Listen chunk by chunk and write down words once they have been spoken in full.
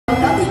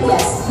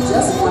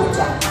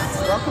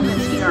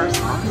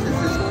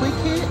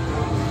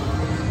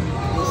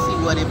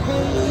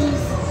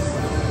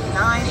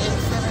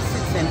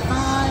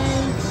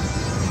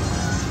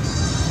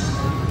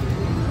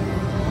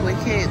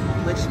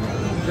Wish me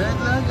good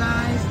luck,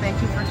 guys.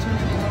 Thank you for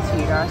tuning in to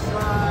TR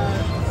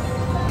Slots.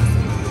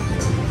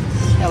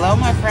 Hello,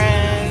 my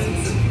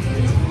friends.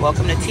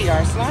 Welcome to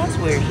TR Slots.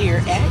 We're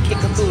here at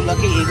Kickapoo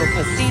Lucky Eagle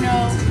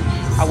Casino.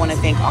 I want to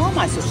thank all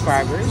my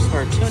subscribers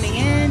for tuning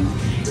in.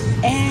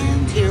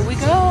 And here we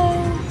go.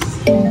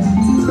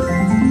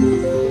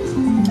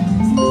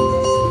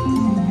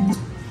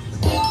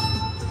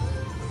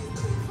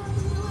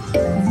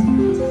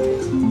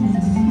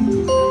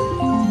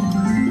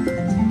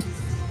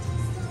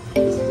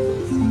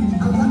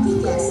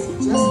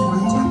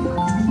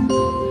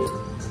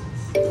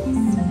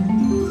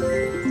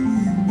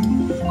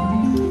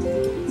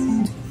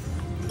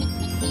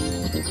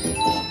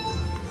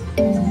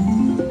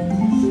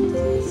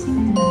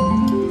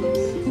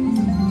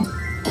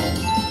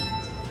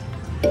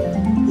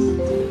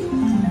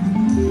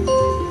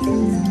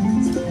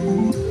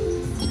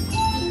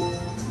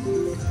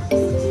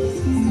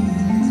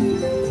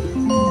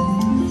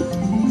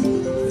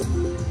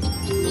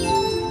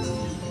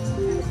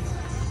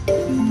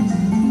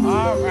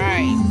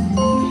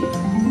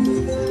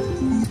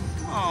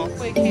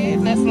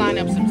 Let's line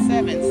up some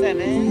 7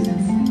 sevens.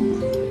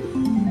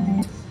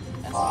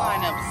 Let's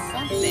line up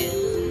something.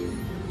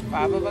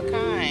 5 of a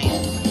kind.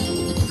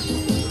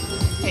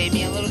 Pay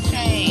me a little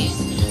change.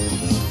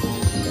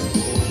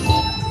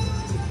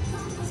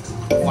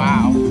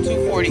 Wow,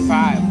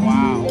 245.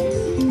 Wow.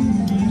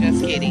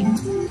 Just kidding.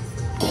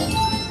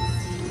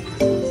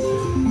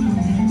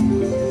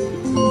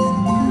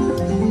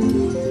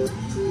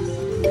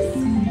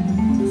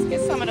 Let's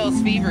get some of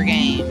those fever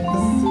games.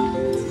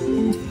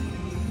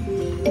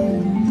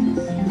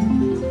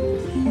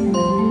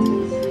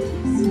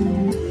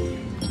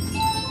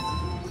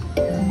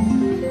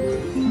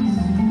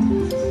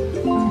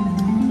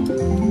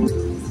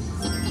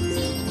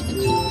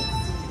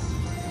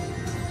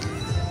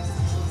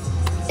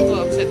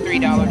 $3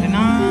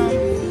 denom.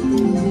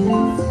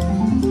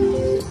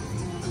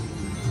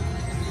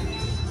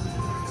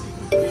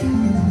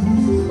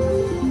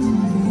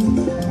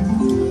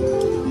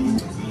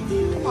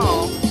 Come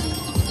on.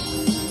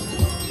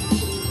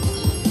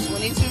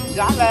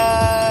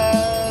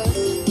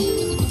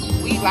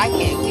 $22. We like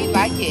it. We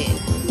like it.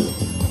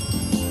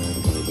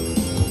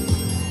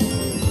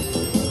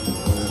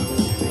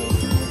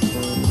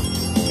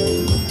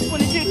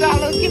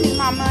 $22. Give me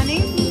my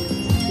money.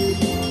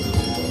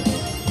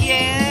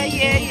 Yeah,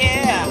 yeah,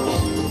 yeah.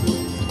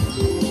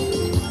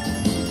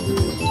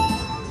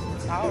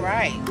 All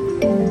right.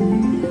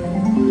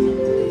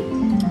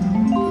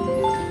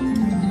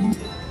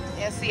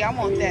 Yeah, see, I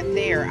want that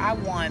there. I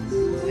want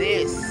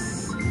this.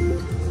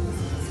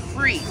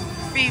 Free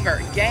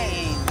fever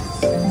games.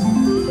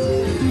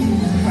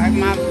 Like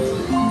my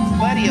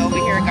buddy over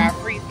here got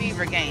free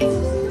fever games.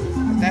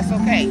 That's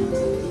okay.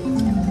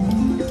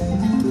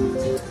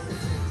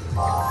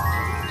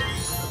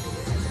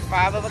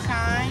 Five of a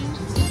kind.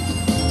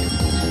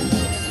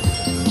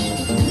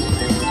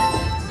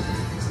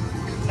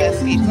 Let's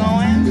keep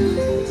going.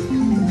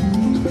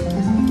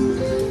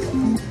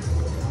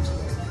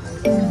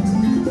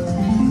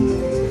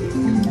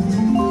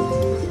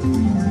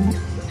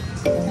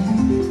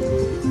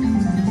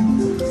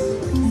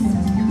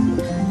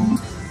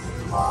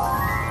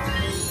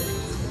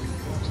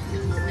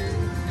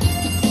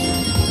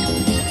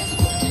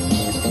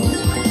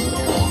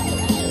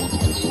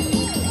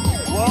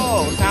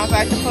 Whoa, sounds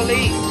like the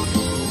police.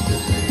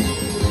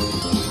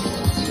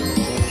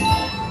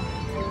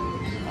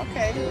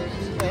 Okay,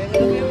 let's play a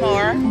little bit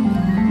more. A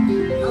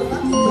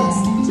lucky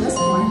guest just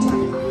won a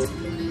jackpot.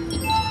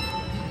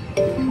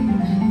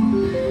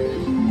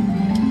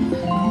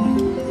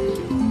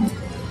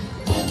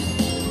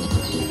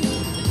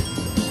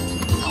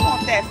 I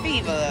want that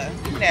fever,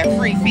 that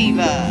free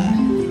fever.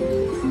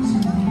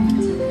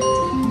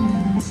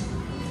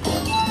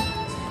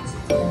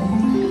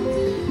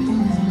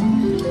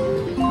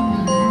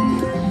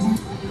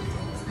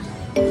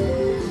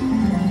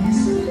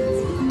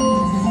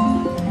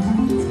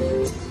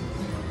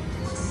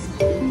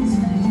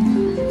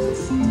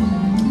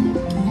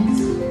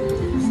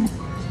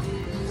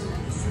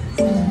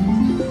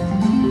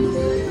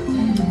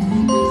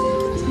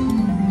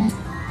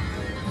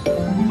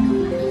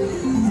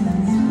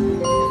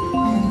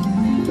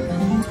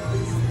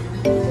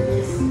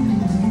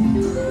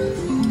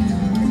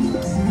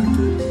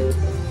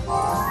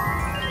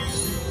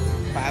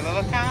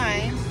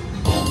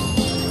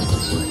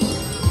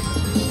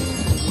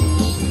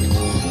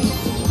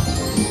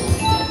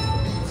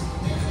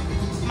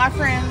 My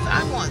friends,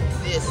 I want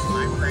this,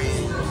 my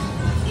friend.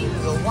 Either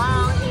the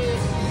wild hit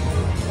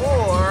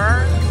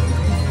or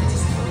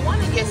I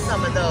want to get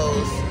some of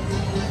those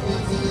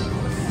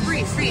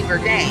free fever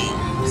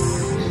games.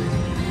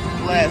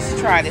 Let's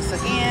try this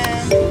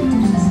again.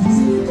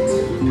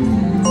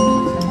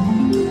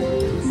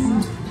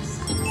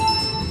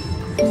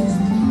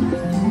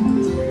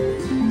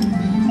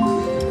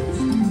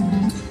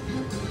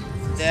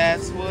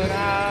 That's what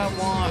I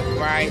want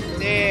right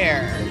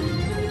there.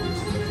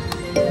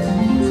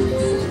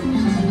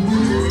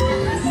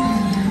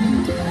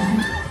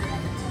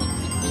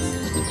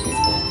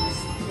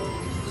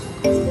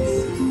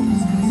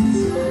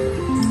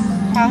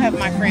 How have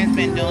my friends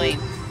been doing?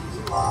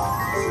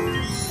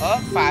 Oh,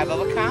 5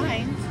 of a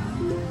kind.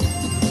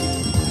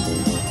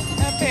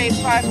 I paid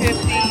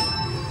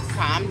 $5.50.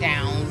 Calm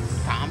down.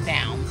 Calm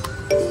down.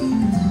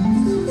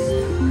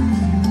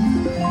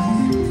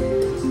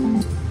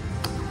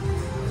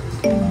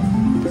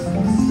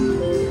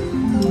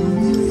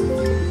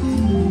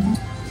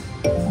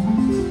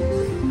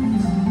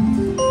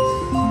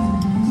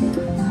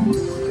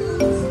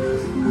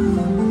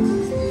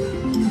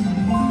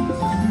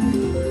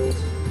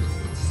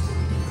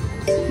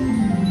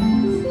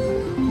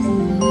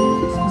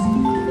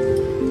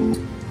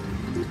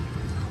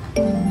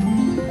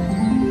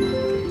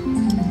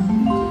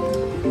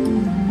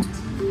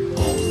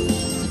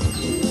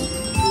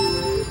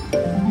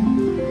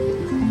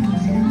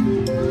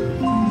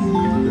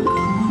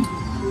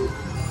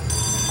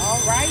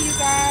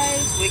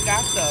 We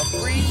got the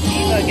free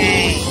FIFA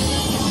game.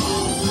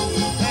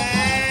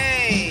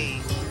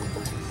 Hey.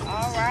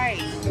 All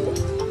right.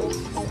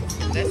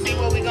 Let's see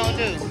what we gonna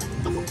do.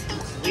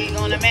 We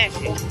gonna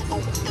match it.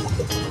 What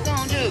we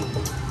gonna do?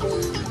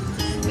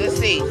 Let's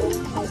see. 1,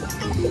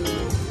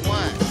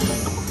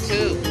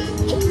 2.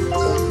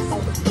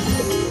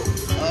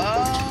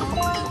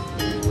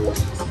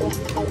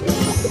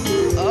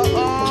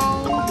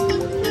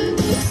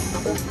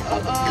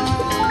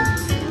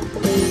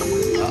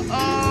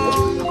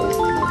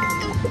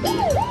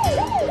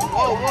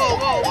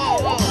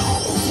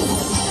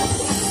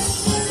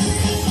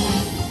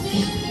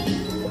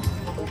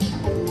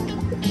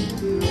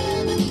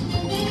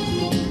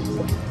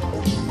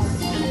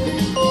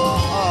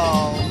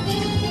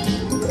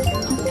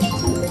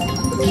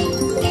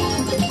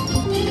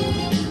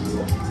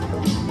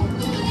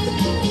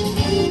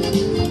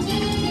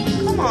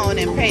 Come on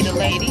and pay the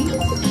lady.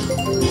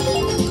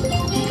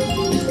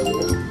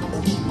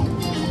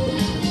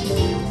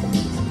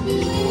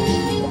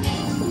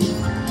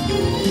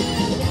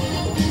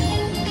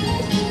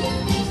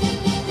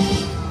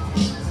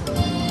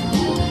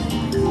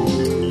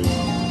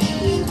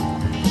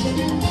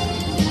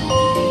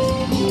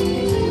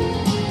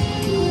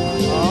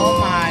 Oh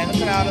my,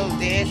 look at all those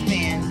dead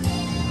spins.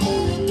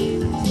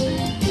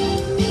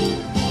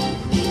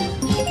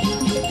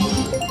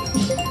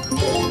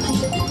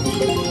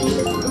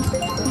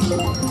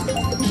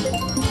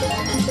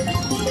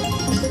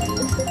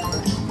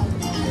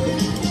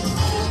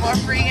 More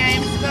free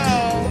games to go.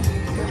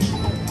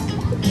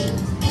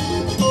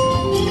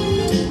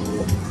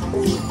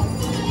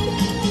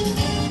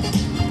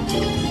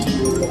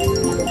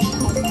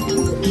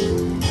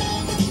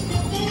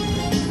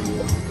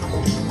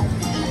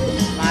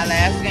 My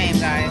last game,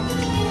 guys.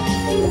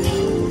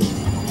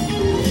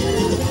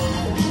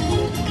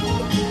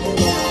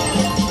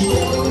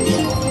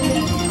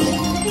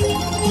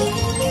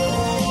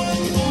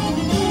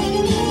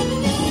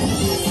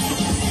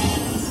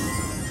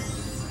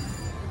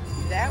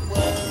 That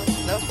was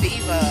the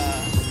FIFA.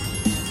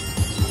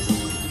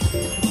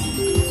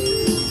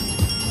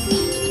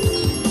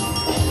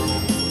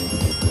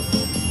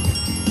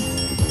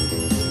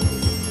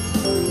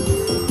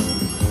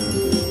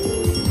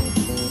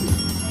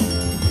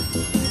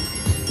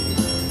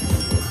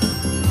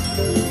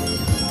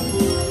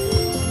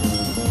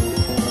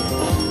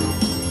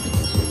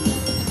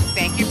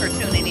 Thank you for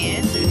tuning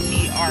in to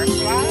TR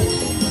Slots.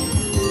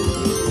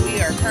 We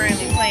are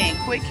currently playing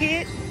Quick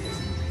Hit.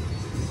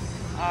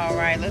 All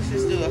right, let's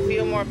just do a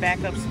few more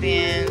backup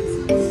spins,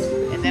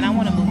 and then I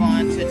want to move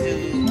on to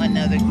do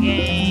another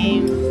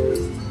game.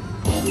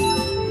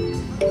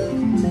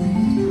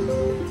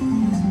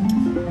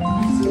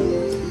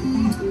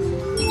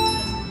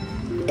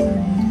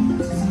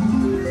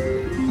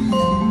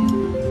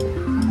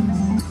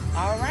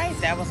 All right,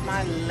 that was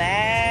my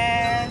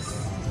last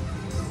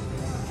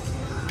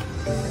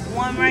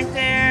one right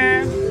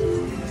there.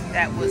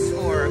 That was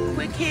for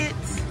Quick Hits.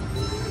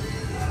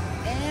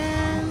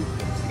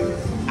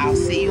 I'll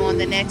see you on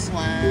the next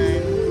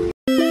one.